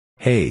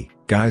Hey,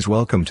 guys,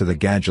 welcome to the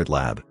Gadget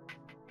Lab.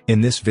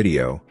 In this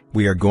video,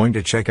 we are going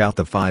to check out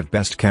the 5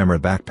 best camera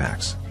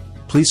backpacks.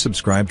 Please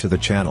subscribe to the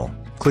channel,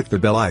 click the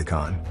bell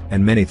icon,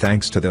 and many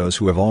thanks to those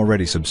who have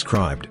already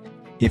subscribed.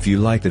 If you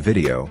like the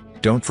video,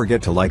 don't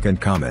forget to like and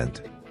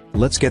comment.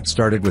 Let's get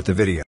started with the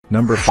video.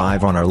 Number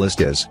 5 on our list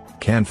is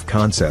Canon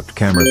Concept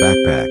Camera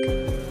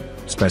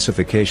Backpack.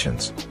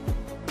 Specifications.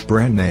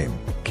 Brand name,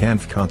 Canon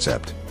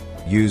Concept.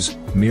 Use,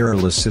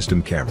 mirrorless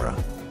system camera.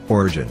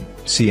 Origin,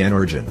 CN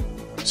origin.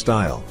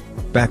 Style,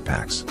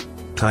 backpacks.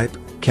 Type,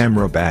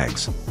 camera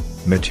bags.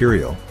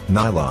 Material,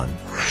 nylon.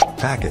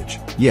 Package,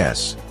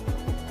 yes.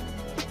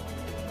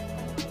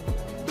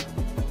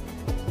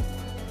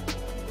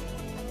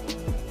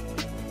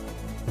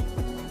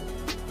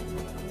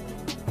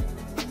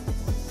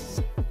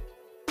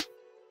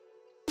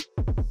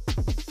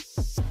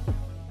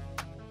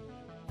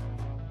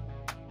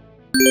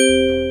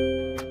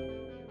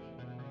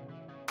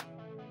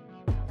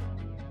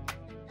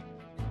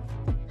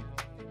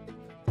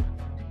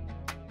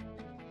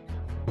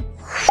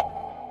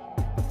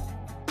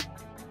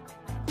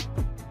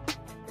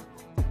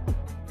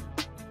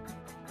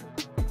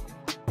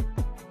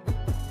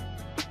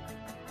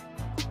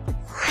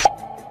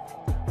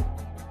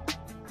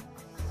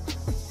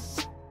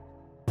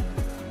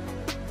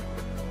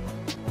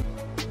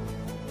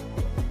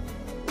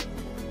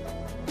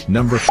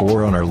 Number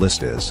 4 on our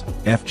list is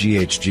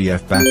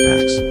FGHGF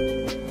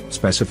Backpacks.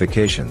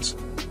 Specifications.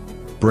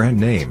 Brand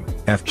name,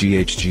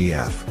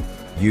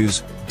 FGHGF.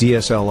 Use,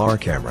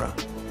 DSLR camera.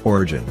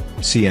 Origin,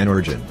 CN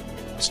origin.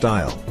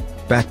 Style,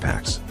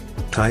 backpacks.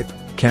 Type,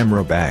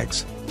 camera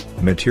bags.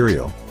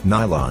 Material,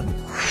 nylon.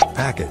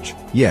 Package,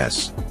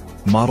 yes.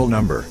 Model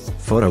number,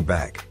 photo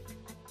bag.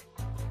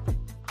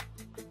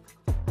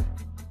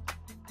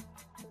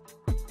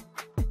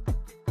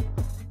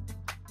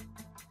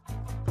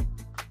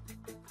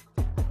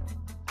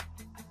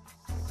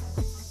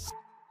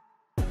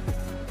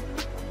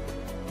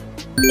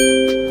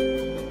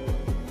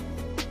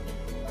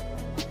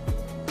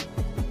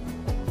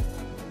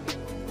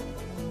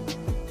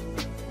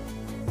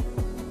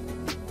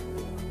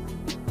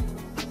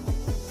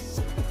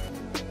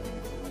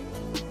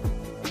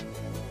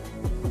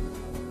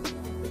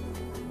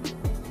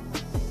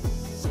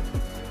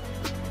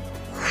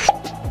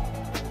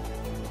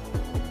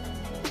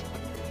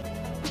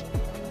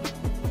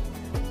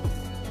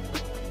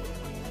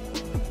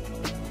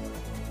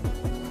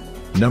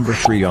 Number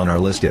 3 on our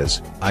list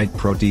is IT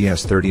Pro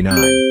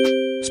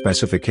DS39.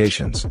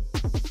 Specifications.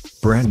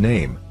 Brand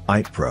name,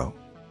 IT Pro.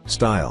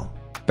 Style,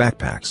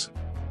 backpacks.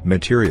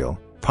 Material,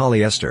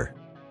 polyester.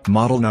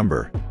 Model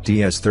number,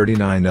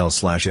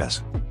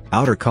 DS39L/S.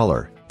 Outer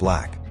color,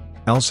 black.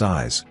 L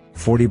size,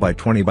 40 by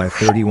 20 by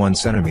 31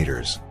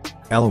 centimeters.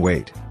 L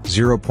weight,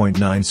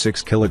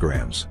 0.96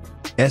 kilograms.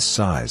 S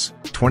size,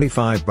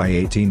 25 by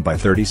 18 by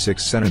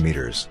 36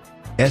 centimeters.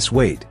 S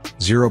weight,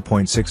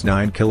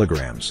 0.69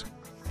 kilograms.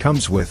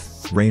 Comes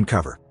with rain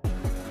cover.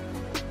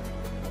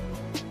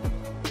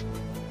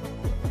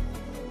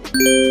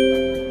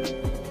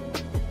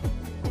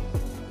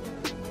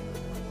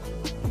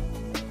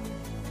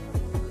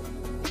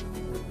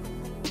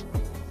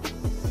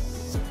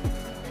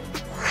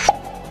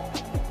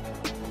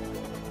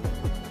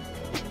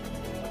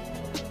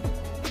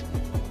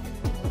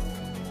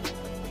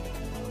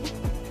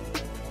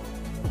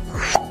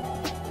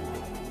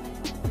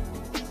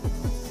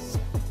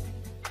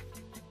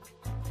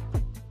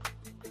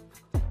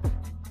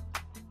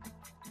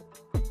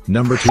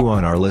 Number 2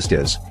 on our list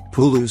is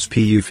Pulus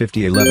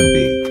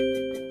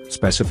PU5011B.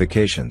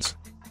 Specifications.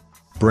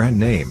 Brand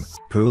name,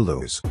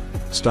 Pulus.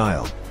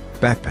 Style,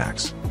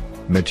 backpacks.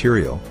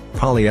 Material,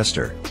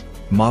 polyester.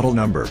 Model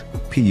number,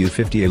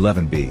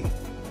 PU5011B.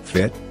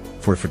 Fit,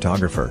 for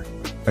photographer.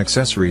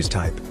 Accessories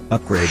type,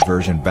 upgrade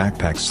version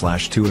backpack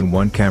 /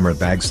 2-in-1 camera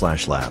bag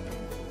 / lap.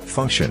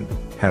 Function,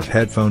 have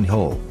headphone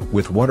hole,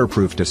 with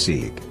waterproof to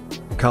seek.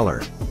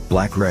 Color,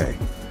 black gray.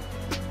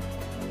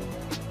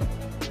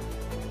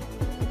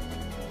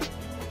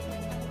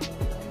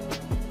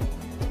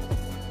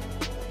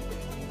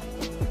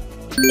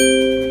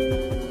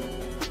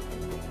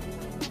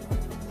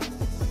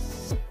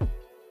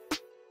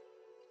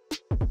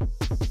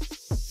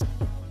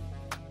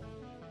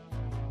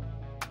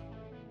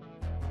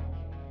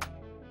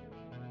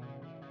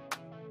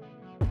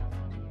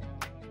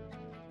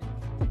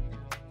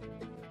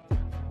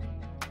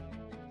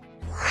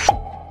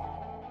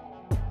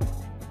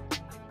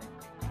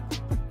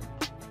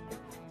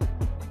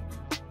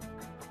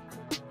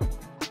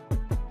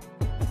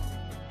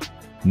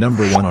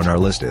 Number 1 on our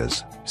list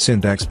is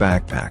Pentax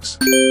Backpacks.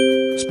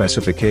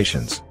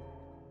 Specifications.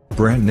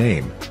 Brand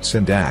name,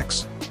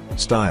 Pentax.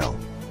 Style,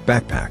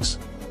 backpacks.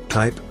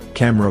 Type,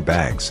 camera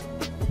bags.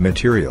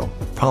 Material,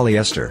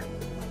 polyester.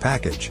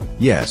 Package,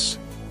 yes.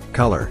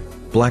 Color,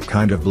 black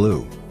kind of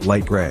blue,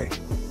 light gray.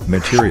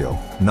 Material,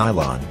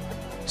 nylon.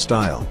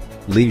 Style,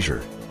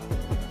 leisure.